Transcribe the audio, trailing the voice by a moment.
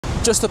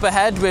Just up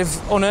ahead,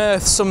 we've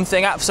unearthed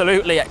something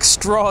absolutely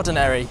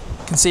extraordinary.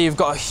 You can see you've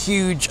got a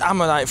huge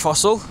ammonite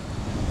fossil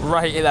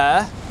right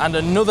there, and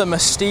another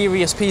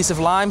mysterious piece of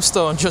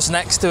limestone just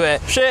next to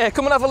it. Shay,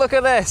 come and have a look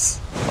at this.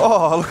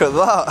 Oh, look at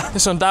that.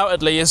 This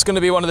undoubtedly is going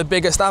to be one of the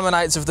biggest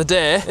ammonites of the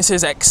day. This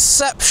is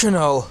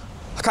exceptional.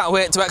 I can't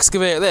wait to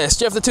excavate this.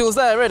 Do you have the tools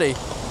there ready?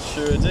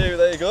 Sure do,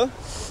 there you go.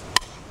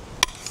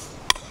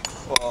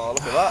 Oh,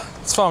 look at that.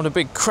 It's formed a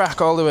big crack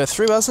all the way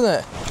through, hasn't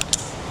it?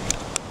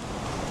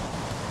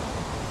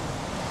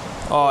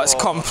 Oh, it's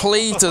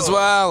complete as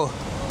well.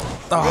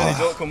 They really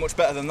don't come much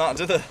better than that,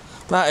 do they?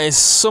 That is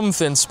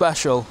something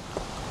special.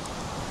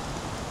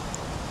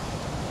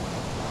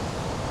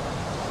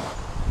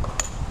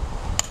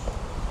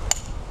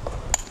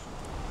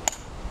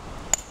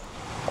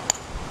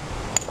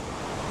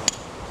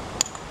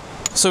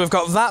 So we've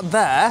got that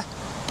there.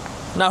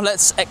 Now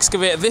let's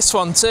excavate this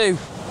one too.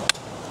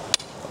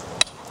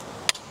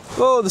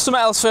 Oh, there's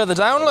something else further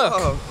down, look.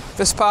 Oh.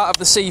 This part of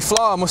the sea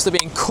floor must have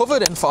been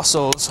covered in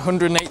fossils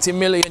 180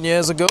 million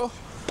years ago.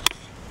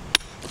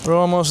 We're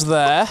almost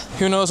there.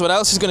 Who knows what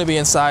else is going to be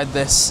inside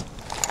this?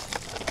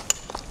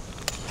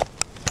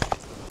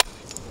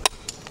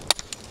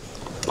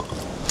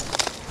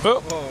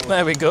 Oh,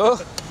 there we go.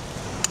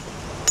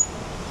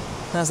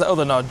 There's that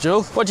other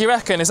nodule. What do you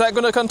reckon? Is that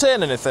going to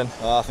contain anything?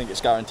 Oh, I think it's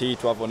guaranteed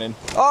to have one in.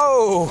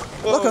 Oh,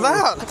 look at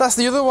that. That's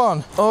the other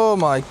one. Oh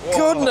my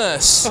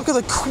goodness. Look at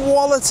the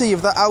quality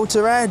of the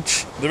outer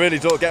edge. They really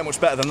don't get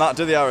much better than that,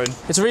 do they, Aaron?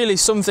 It's really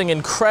something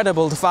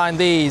incredible to find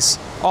these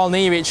all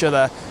near each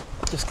other.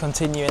 Just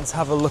continuing to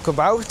have a look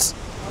about.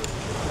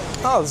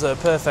 Oh, there's a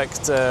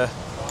perfect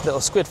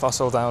little squid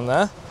fossil down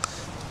there.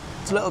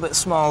 It's a little bit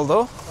small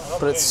though,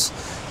 but it's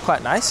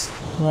quite nice.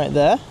 Right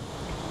there.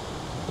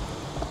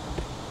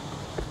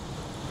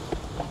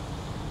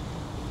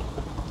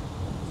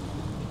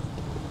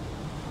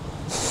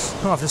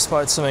 Oh, I've just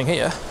spotted something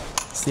here.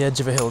 It's the edge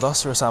of a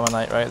Hildoceros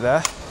ammonite right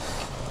there.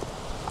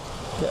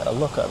 Get a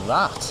look at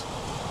that.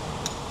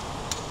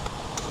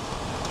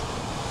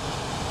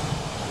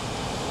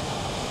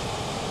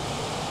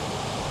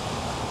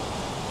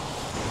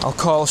 I'll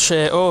call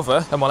Shay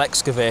over and we'll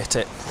excavate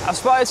it. I've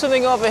spotted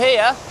something over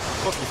here.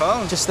 What have you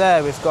found? Just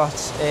there we've got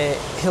a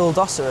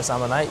Hildoceros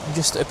ammonite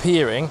just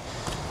appearing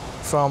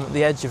from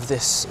the edge of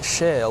this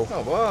shale.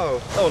 Oh wow,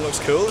 that one looks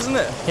cool, doesn't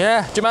it?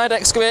 Yeah, do you mind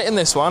excavating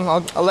this one?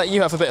 I'll let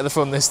you have a bit of the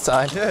fun this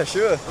time. Yeah,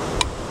 sure.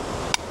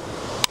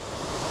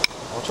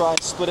 I'll try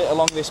and split it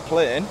along this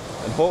plane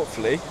and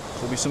hopefully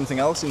there'll be something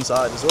else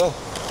inside as well.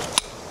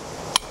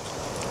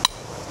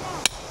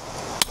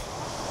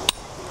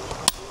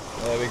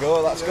 There we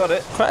go, that's got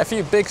it. Quite a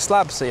few big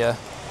slabs here.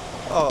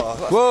 Oh,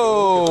 that's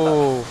whoa!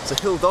 Cool. It's a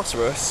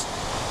Hildoceros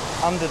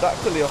and a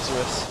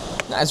Dactylioceros.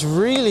 That's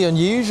really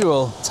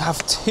unusual to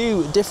have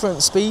two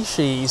different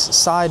species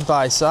side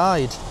by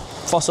side.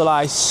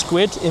 Fossilised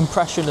squid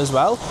impression as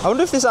well. I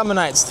wonder if this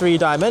ammonite's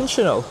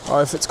three-dimensional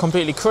or if it's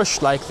completely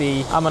crushed like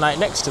the ammonite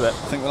next to it.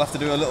 I think we'll have to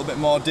do a little bit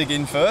more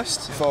digging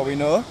first before we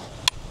know.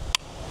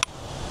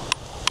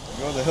 There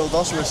we go, the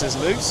Hildoceros is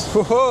loose.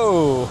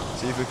 Whoa!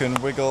 See if we can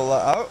wiggle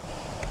that out.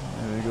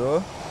 There we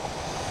go.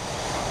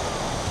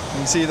 You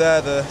can see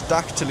there the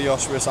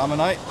Dactylioceros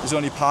ammonite is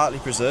only partly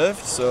preserved,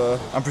 so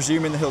I'm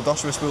presuming the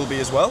Hildoceros will be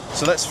as well.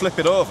 So let's flip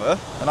it over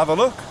and have a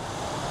look.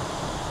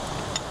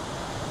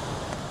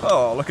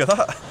 Oh, look at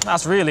that.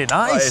 That's really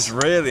nice. That is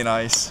really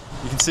nice.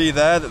 You can see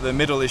there that the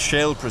middle is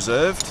shale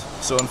preserved,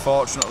 so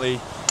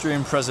unfortunately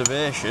during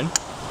preservation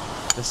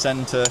the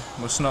centre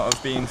must not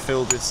have been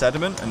filled with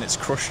sediment and it's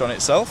crushed on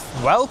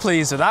itself. Well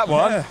pleased with that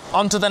one. Yeah.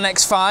 On to the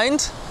next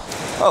find.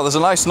 Oh, there's a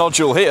nice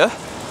nodule here.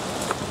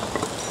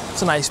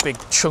 It's a nice big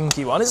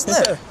chunky one,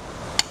 isn't it?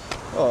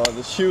 Oh,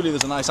 surely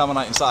there's a nice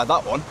ammonite inside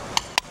that one.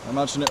 I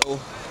imagine it'll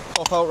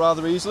pop out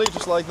rather easily,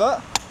 just like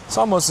that. It's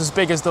almost as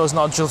big as those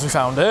nodules we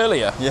found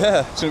earlier.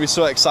 Yeah, it's going to be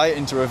so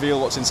exciting to reveal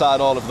what's inside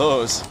all of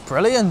those.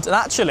 Brilliant. And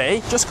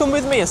actually, just come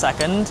with me a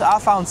second. I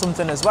found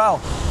something as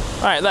well.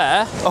 Right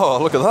there. Oh,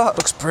 look at that.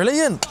 Looks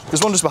brilliant.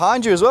 There's one just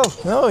behind you as well.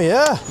 Oh,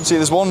 yeah. You see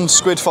there's one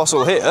squid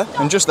fossil here,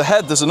 and just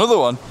ahead there's another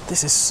one.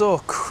 This is so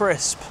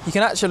crisp. You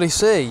can actually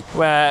see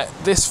where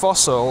this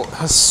fossil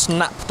has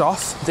snapped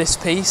off this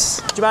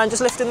piece. Do you mind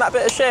just lifting that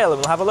bit of shale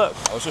and we'll have a look?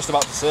 I was just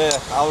about to say,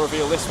 I'll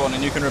reveal this one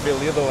and you can reveal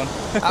the other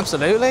one.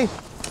 Absolutely.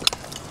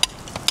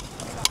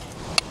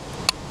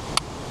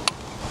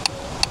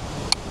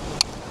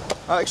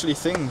 I actually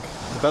think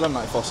the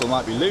belemnite fossil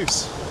might be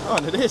loose. Oh,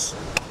 and it is.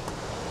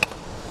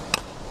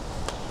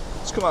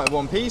 It's come out in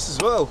one piece as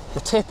well.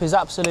 The tip is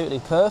absolutely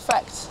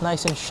perfect,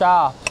 nice and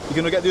sharp. You're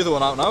going to get the other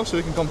one out now so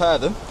we can compare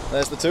them.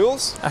 There's the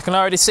tools. I can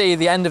already see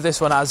the end of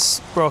this one has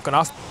broken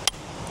off.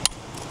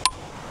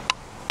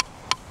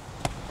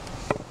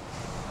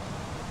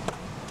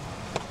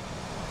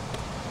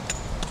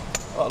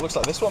 Oh, it looks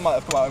like this one might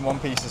have come out in one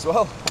piece as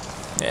well.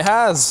 It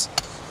has.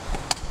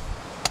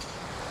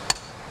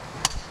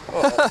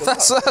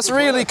 Oh, that's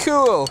really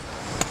cool.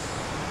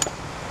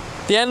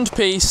 The end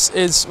piece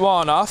is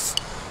worn off,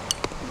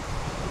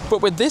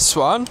 but with this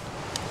one,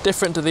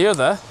 different to the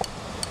other,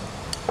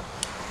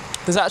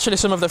 There's actually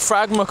some of the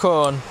phragma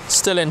cone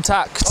still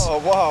intact. Oh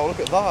wow, look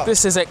at that.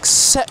 This is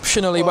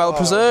exceptionally well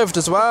preserved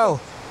as well.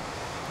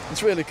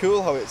 It's really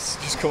cool how it's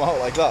just come out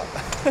like that.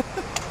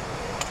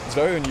 It's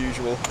very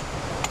unusual.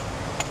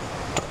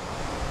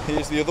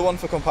 Here's the other one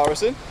for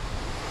comparison.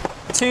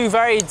 Two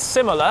very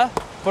similar,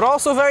 but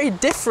also very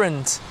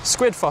different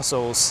squid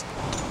fossils.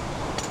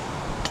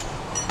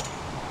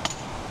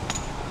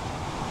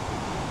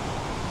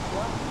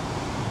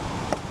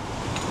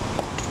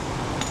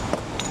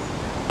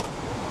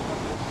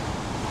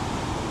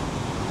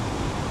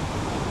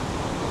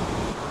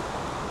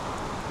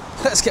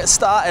 Let's get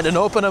started and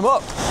open them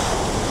up.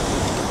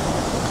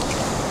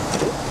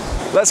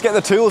 Let's get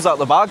the tools out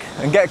the bag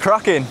and get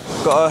cracking.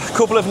 Got a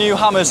couple of new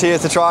hammers here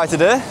to try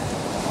today.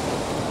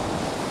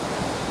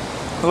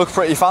 They look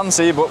pretty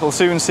fancy, but we'll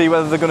soon see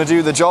whether they're going to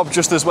do the job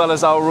just as well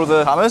as our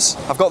other hammers.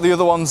 I've got the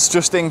other ones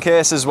just in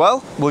case as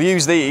well. We'll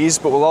use these,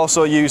 but we'll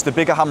also use the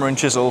bigger hammer and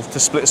chisel to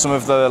split some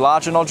of the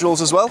larger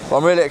nodules as well. But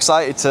I'm really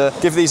excited to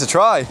give these a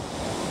try.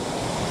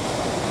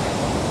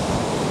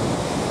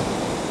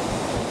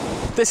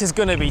 This is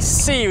going to be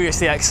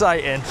seriously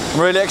exciting. I'm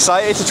really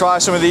excited to try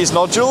some of these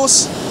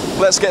nodules.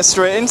 Let's get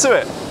straight into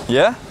it.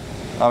 Yeah?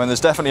 I mean, there's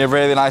definitely a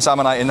really nice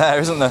ammonite in there,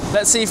 isn't there?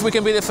 Let's see if we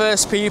can be the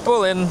first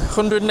people in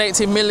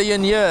 180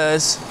 million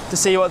years to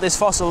see what this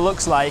fossil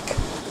looks like.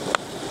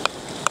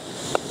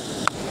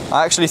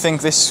 I actually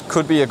think this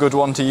could be a good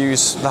one to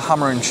use the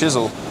hammer and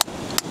chisel.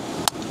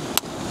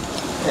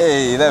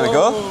 Hey, there we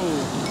go.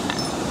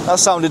 That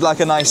sounded like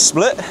a nice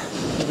split.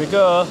 Here we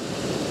go.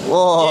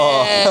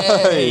 Whoa!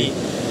 Hey.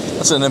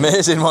 That's an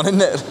amazing one,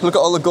 isn't it? Look at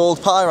all the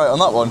gold pyrite on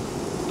that one.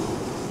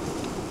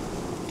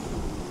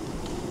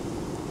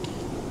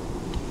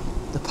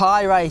 The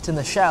pyrite in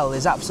the shell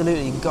is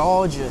absolutely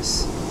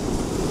gorgeous.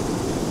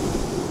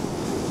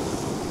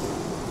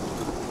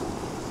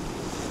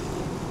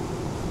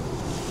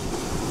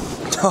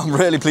 I'm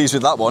really pleased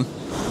with that one.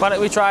 Why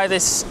don't we try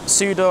this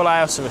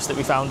pseudo-liosaurus that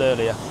we found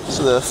earlier?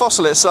 So the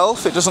fossil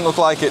itself, it doesn't look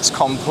like it's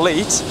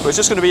complete, but it's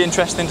just going to be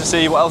interesting to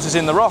see what else is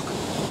in the rock.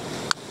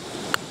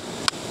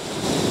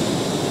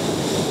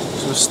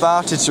 So we've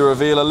started to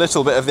reveal a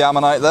little bit of the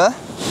ammonite there.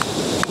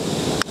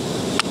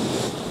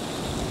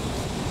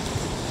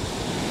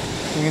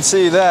 You can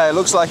see there, it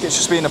looks like it's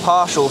just been a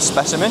partial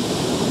specimen.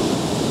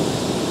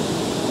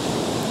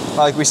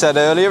 Like we said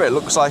earlier, it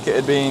looks like it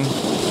had been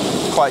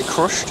quite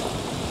crushed.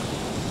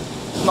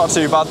 Not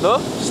too bad though,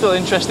 still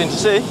interesting to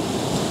see.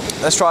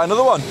 Let's try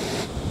another one.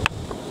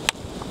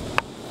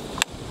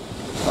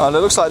 Oh, and it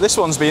looks like this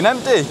one's been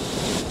empty.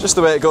 Just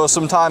the way it goes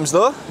sometimes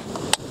though.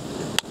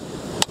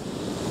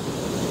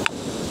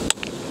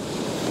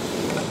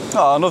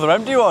 Oh, another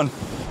empty one.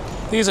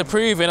 These are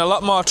proving a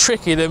lot more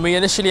tricky than we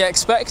initially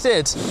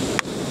expected.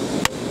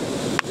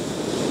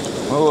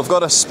 Well, we've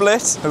got a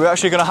split. Are we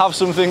actually going to have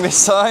something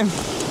this time?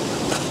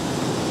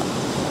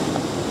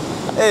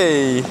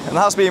 Hey, and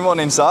there has been one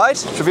inside.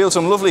 It's revealed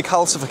some lovely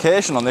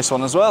calcification on this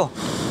one as well.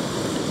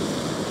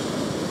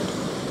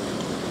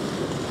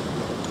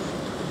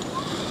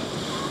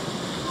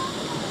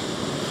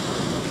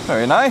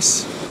 Very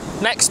nice.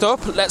 Next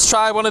up, let's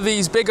try one of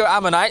these bigger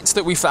ammonites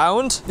that we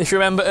found. If you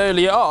remember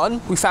earlier on,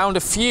 we found a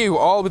few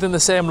all within the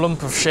same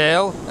lump of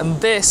shale,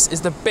 and this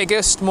is the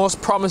biggest, most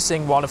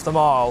promising one of them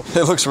all.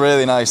 It looks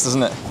really nice,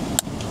 doesn't it?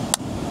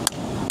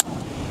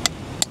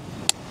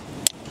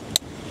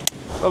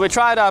 Well, we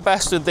tried our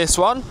best with this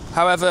one,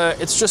 however,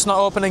 it's just not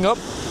opening up.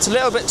 It's a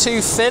little bit too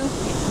thin,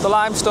 the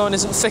limestone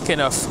isn't thick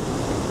enough.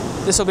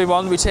 This will be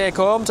one we take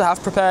home to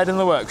have prepared in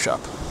the workshop.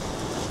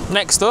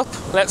 Next up,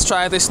 let's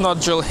try this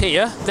nodule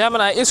here. The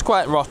ammonite is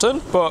quite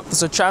rotten, but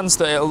there's a chance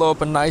that it'll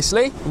open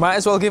nicely. We might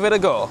as well give it a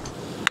go.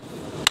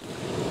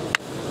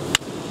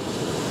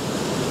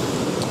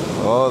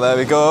 Oh, there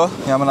we go.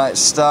 The ammonite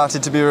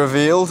started to be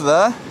revealed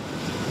there.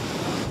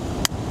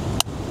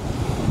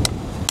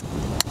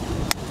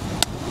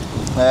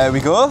 There we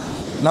go.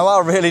 Now,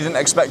 I really didn't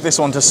expect this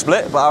one to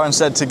split, but Aaron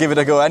said to give it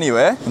a go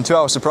anyway. And to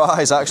our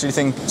surprise, I actually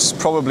think it's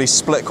probably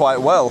split quite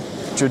well,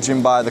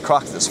 judging by the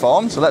crack that's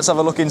formed. So let's have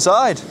a look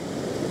inside.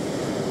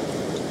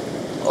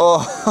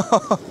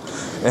 Oh,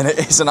 and it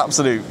is an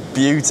absolute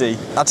beauty.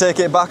 I take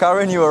it back,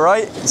 Aaron, you were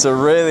right. It's a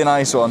really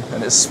nice one,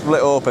 and it's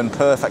split open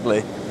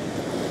perfectly.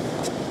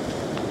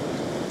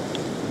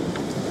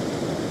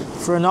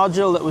 For a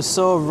nodule that was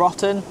so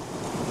rotten,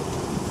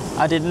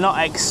 I did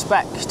not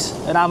expect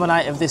an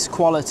ammonite of this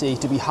quality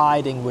to be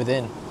hiding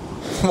within.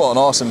 What an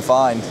awesome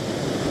find.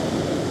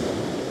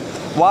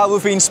 While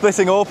we've been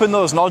splitting open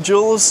those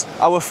nodules,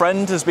 our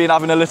friend has been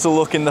having a little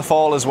look in the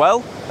fall as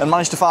well and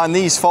managed to find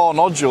these 4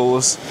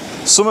 nodules.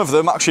 Some of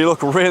them actually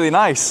look really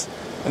nice,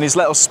 and he's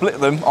let us split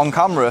them on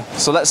camera.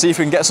 So let's see if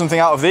we can get something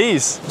out of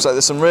these. Looks like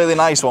there's some really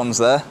nice ones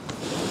there.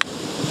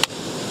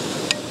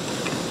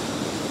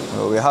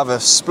 Well, we have a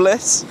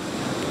split.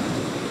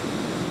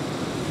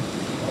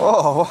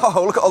 Oh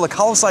wow, look at all the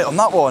calcite on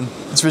that one.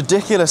 It's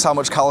ridiculous how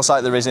much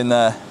calcite there is in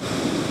there.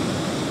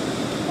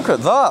 Look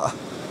at that.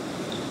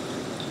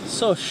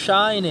 So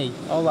shiny,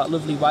 all that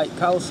lovely white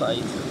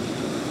calcite.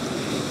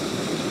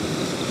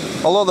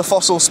 Although the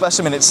fossil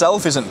specimen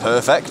itself isn't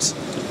perfect,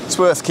 it's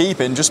worth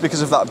keeping just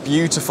because of that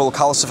beautiful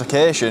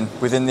calcification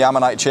within the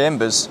ammonite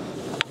chambers.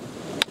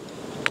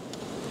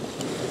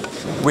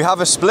 We have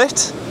a split,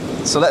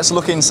 so let's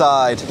look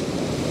inside.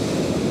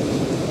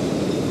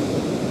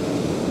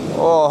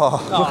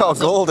 Oh, look how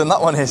golden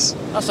that one is.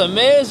 That's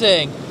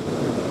amazing.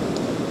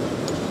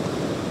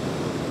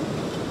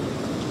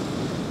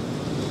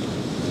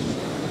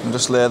 And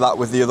just layer that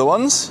with the other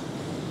ones.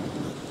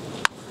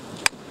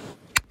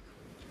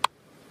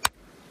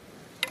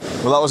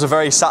 Well, that was a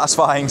very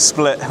satisfying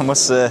split, I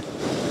must say.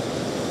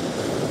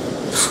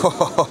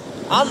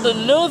 And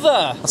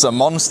another! That's a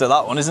monster,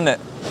 that one, isn't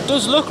it?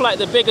 Does look like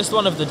the biggest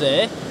one of the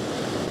day.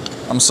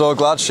 I'm so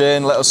glad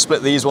Shane let us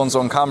split these ones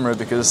on camera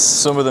because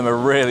some of them are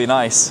really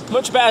nice.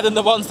 Much better than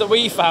the ones that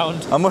we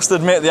found. I must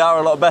admit they are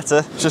a lot better,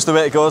 it's just the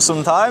way it goes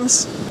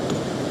sometimes.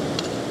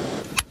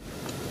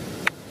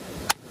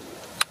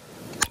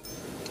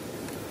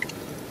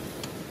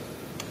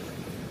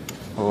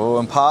 Oh,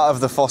 and part of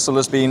the fossil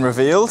has been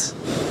revealed.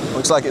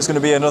 Looks like it's going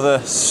to be another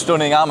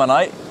stunning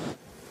ammonite.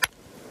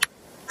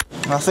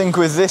 I think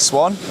with this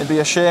one, it'd be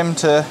a shame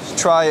to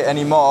try it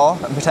anymore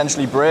and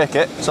potentially break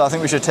it. So I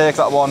think we should take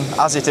that one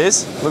as it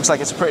is. Looks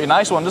like it's a pretty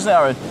nice one, doesn't it,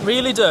 Aaron?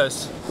 Really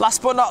does.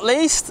 Last but not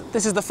least,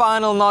 this is the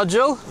final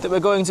nodule that we're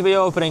going to be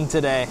opening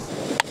today.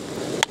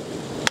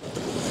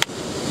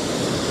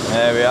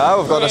 There we are,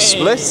 we've got a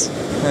split.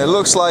 It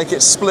looks like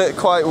it's split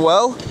quite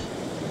well.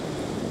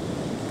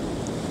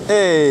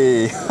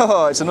 Hey,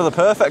 oh, it's another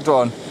perfect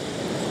one.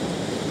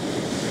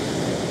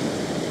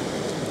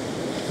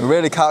 We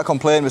really can't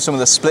complain with some of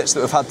the splits that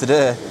we've had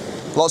today.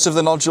 Lots of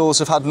the nodules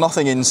have had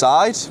nothing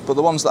inside, but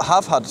the ones that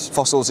have had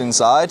fossils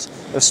inside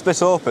have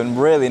split open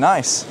really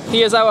nice.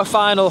 Here's our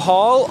final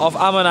haul of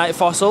ammonite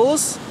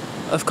fossils.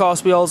 Of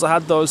course, we also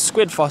had those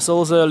squid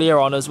fossils earlier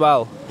on as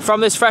well. From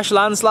this fresh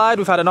landslide,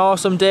 we've had an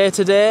awesome day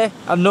today,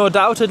 and no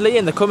doubtedly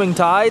in the coming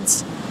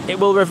tides, it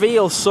will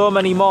reveal so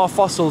many more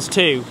fossils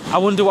too. I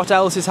wonder what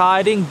else is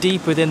hiding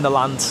deep within the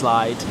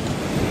landslide.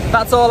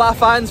 That's all our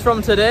finds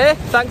from today.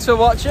 Thanks for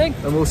watching.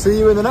 And we'll see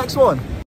you in the next one.